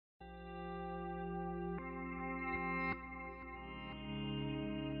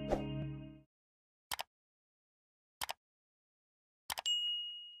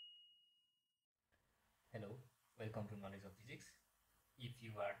Welcome to Knowledge of Physics. If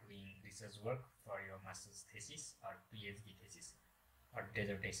you are doing research work for your master's thesis or PhD thesis or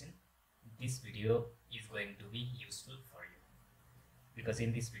dissertation, this video is going to be useful for you because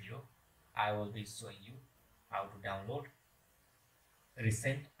in this video I will be showing you how to download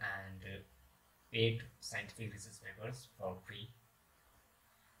recent and paid scientific research papers for free.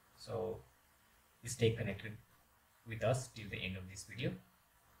 So stay connected with us till the end of this video.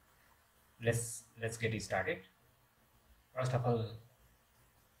 Let's get it started. First of all,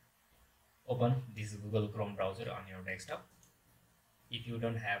 open this Google Chrome browser on your desktop. If you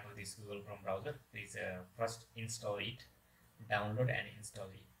don't have this Google Chrome browser, please first install it, download and install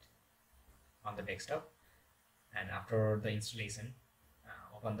it on the desktop. And after the installation,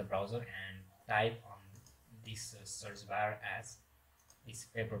 open the browser and type on this search bar as this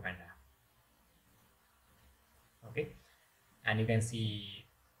Paperpanda. Okay, and you can see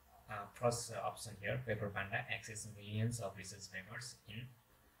first option here, Paperpanda access millions of research papers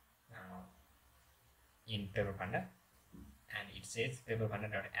in Paperpanda, and it says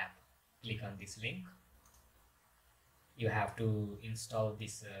paperpanda.app. Click on this link. You have to install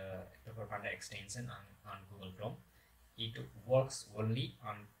this Paperpanda extension on Google Chrome. It works only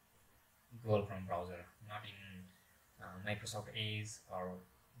on Google Chrome browser, not in Microsoft Edge or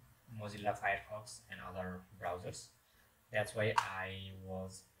Mozilla Firefox and other browsers. That's why I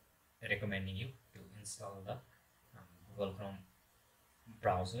was recommending you to install the Google Chrome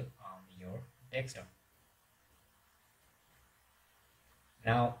browser on your desktop.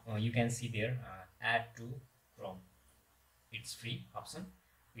 Now you can see there add to Chrome. It's free option.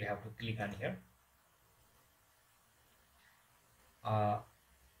 You have to click on here.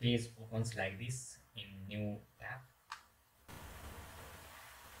 Page opens like this in new tab,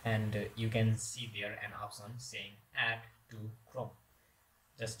 and you can see there an option saying add to Chrome.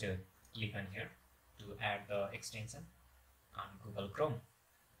 Just click on here to add the extension on Google Chrome,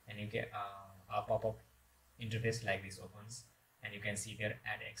 and you get a pop-up interface like this opens, and you can see there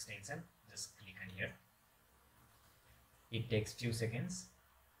add extension. Just click on here. It takes few seconds.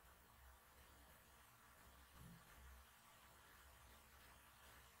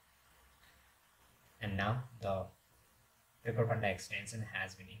 And now the Paperpanda extension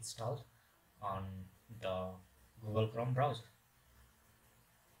has been installed on the Google Chrome browser.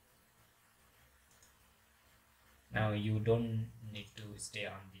 Now you don't need to stay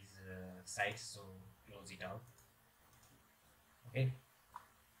on these sites, so close it out. Okay,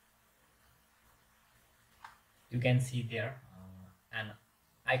 you can see there an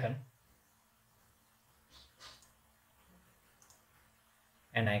icon.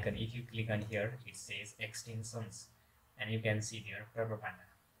 If you click on here, it says extensions, and you can see there Paperpanda.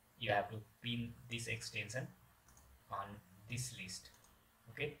 You have to pin this extension on this list.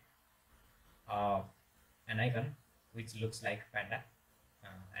 Okay, an icon which looks like panda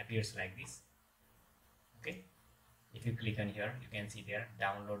appears like this. Okay, if you click on here, you can see there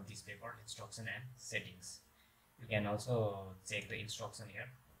download this paper, instruction and settings. You can also check the instruction here.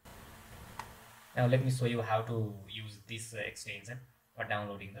 Now let me show you how to use this extension for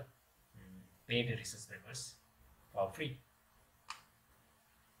downloading the paid research papers for free.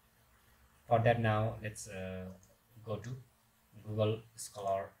 For that, now let's go to Google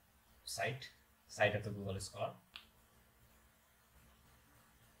Scholar site of the Google Scholar,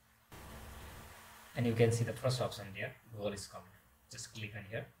 and you can see the first option there, Google Scholar. Just click on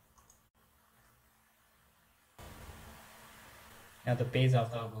here. Now the page of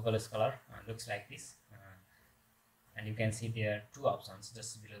the Google Scholar looks like this, and you can see there are two options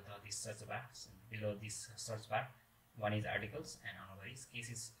just below this search bar. Below this search bar, one is articles and another is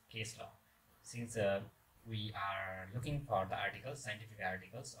case law. Since we are looking for the articles, scientific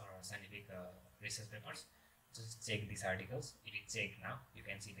articles or scientific research papers, just check these articles. It is checked now. You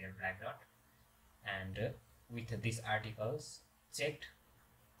can see there black dot, and with these articles checked,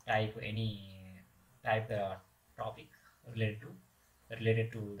 type the topic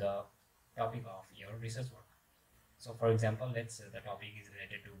related to the topic of your research work. So for example, let's say the topic is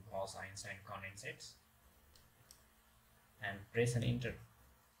related to Gauss-Einstein condensates, and press and enter.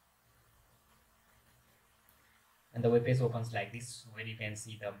 And the web page opens like this, where you can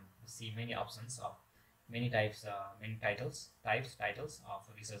see many options of many titles of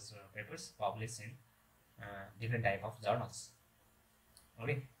research papers published in different type of journals.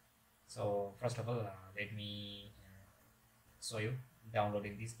 Okay, so first of all, let me show you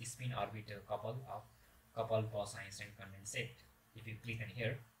downloading this spin orbit couple Gauss-Einstein condensate. If you click on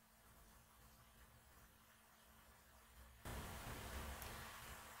here,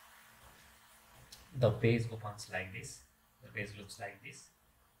 the page opens like this. The page looks like this.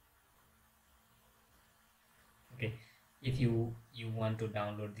 Okay, if you want to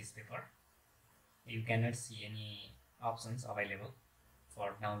download this paper, you cannot see any options available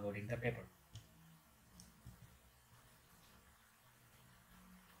for downloading the paper.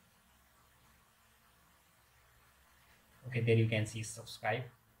 Okay, there you can see subscribe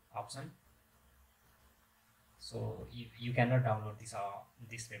option. So you cannot download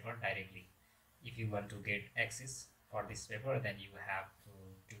this paper directly. If you want to get access for this paper, then you have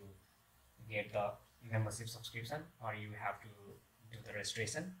to get the membership subscription, or you have to do the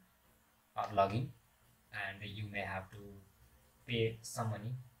registration or login, and you may have to pay some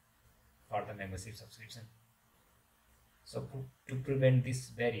money for the membership subscription. So to prevent this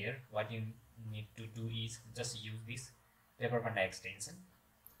barrier, what you need to do is just use this Paperpanda extension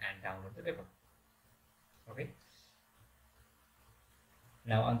and download the paper. Okay,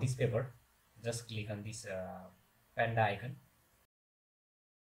 now on this paper, just click on this panda icon.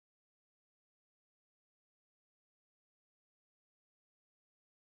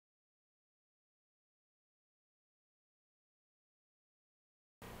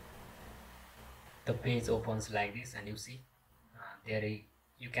 The page opens like this, and you see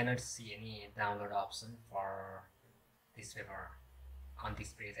you cannot see any download option for this paper on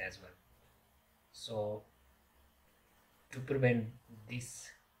this page as well. So to prevent this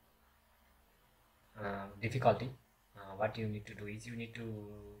difficulty, what you need to do is you need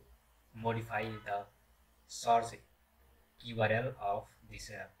to modify the source URL of this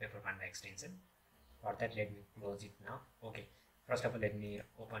Paperpanda extension. For that, let me close it now. Okay, first of all, let me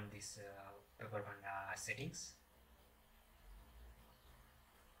open this Paperpanda settings,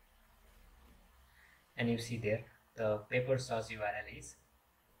 and you see there the paper source URL is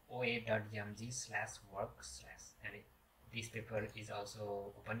oa.gmg/work/ and this paper is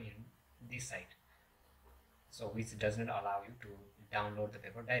also open in this site, so which does not allow you to download the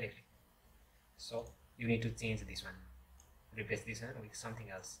paper directly. So you need to change this one, replace this one with something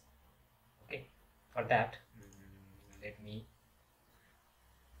else. Okay, for that, let me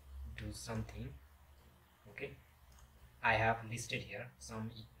do something. Okay, I have listed here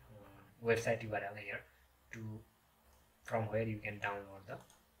some website URL here from where you can download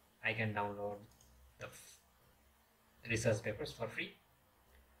I can download the research papers for free.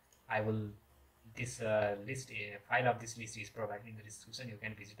 I will this file of this list is provided in the description. You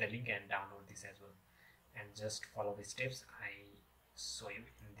can visit the link and download this as well, and just follow the steps I show you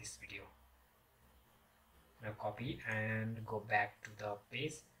in this video. Now copy and go back to the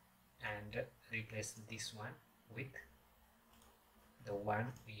page and replace this one with the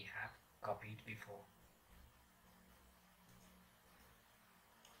one we have copied before.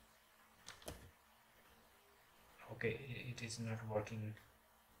 Okay, it is not working.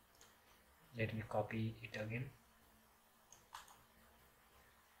 Let me copy it again.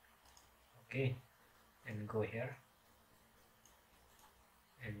 Okay, and go here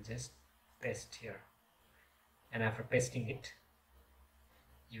and just paste here, and after pasting it,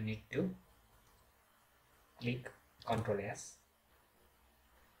 you need to click Ctrl S,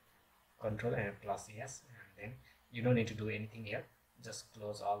 Ctrl and plus S, and then you don't need to do anything here. Just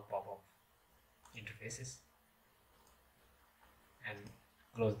close all pop-up interfaces and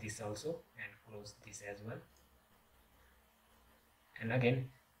close this also, and close this as well. And again,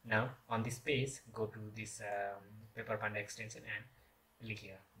 now on this page, go to this Paperpanda extension and click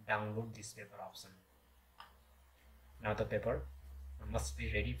here, download this paper option. Now the paper must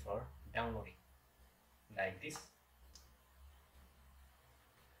be ready for downloading, like this.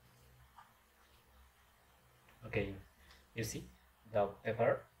 Okay, you see the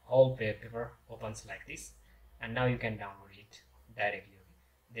whole paper opens like this, and now you can download it directly. Okay,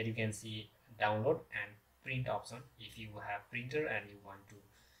 there you can see download and print option. If you have printer and you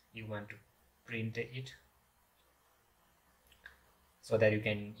want to print it so that you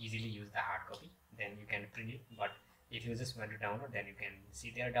can easily use the hard copy, then you can print it. But if you just want to download, then you can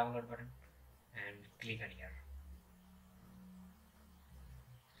see their download button and click on here,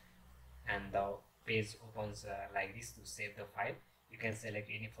 and the page opens like this. To save the file, you can select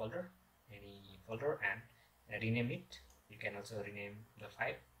any folder and rename it. You can also rename the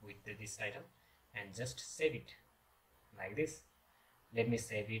file with this title and just save it like this. Let me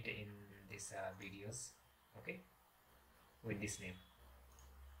save it in this videos, okay, with this name.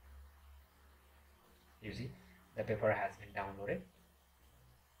 You see the paper has been downloaded.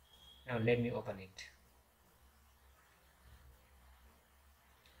 Now let me open it.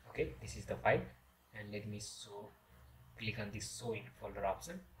 Okay, this is the file, and let me click on this show in folder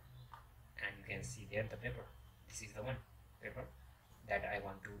option, and you can see there the paper. This is the one paper that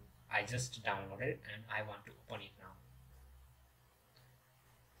I just downloaded, and I want to open it now.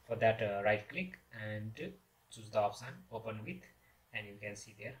 For that, right click and choose the option open with, and you can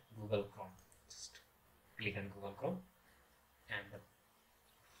see there Google Chrome. Just click on Google Chrome and the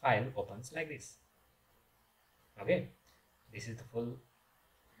file opens like this. Okay, this is the full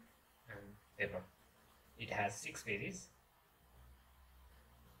paper. It has 6 pages.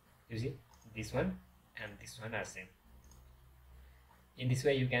 You see, this one and this one are same. In this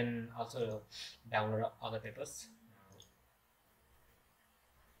way you can also download other papers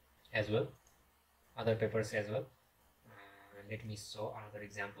as well, let me show another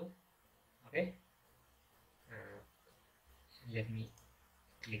example. Okay, let me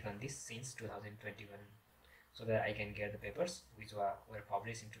click on this since 2021 so that I can get the papers which were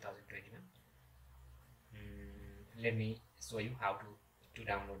published in 2021. Let me show you how to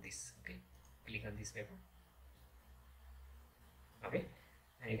download this. Okay, click on this paper. Okay,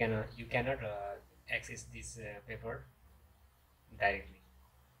 and you cannot access this paper directly,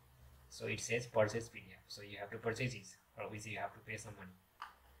 so it says purchase PDF, so you have to purchase it, for which you have to pay some money.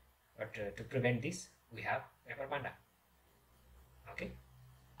 But to prevent this, we have Paperpanda. Okay,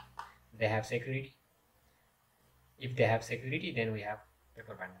 they have security. If they have security, then we have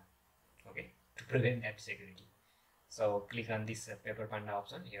Paperpanda. Okay, to prevent that security, so click on this Paperpanda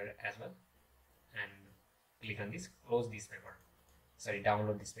option here as well, and click on this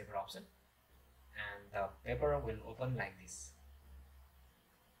download this paper option, and the paper will open like this.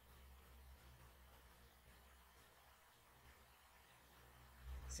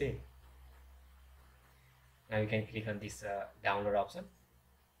 See, now you can click on this download option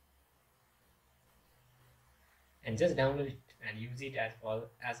and just download it and use it as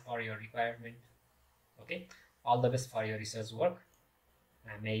per your requirement. Okay, all the best for your research work,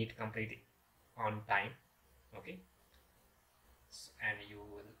 and may it complete on time. Okay, and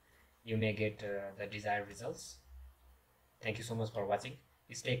you may get the desired results. Thank you so much for watching.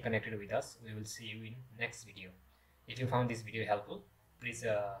 Stay connected with us. We will see you in next video. If you found this video helpful, please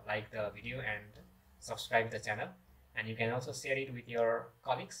like the video and subscribe the channel, and you can also share it with your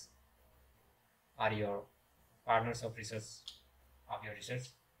colleagues or your partners of your research.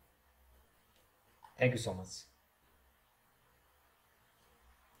 Thank you so much.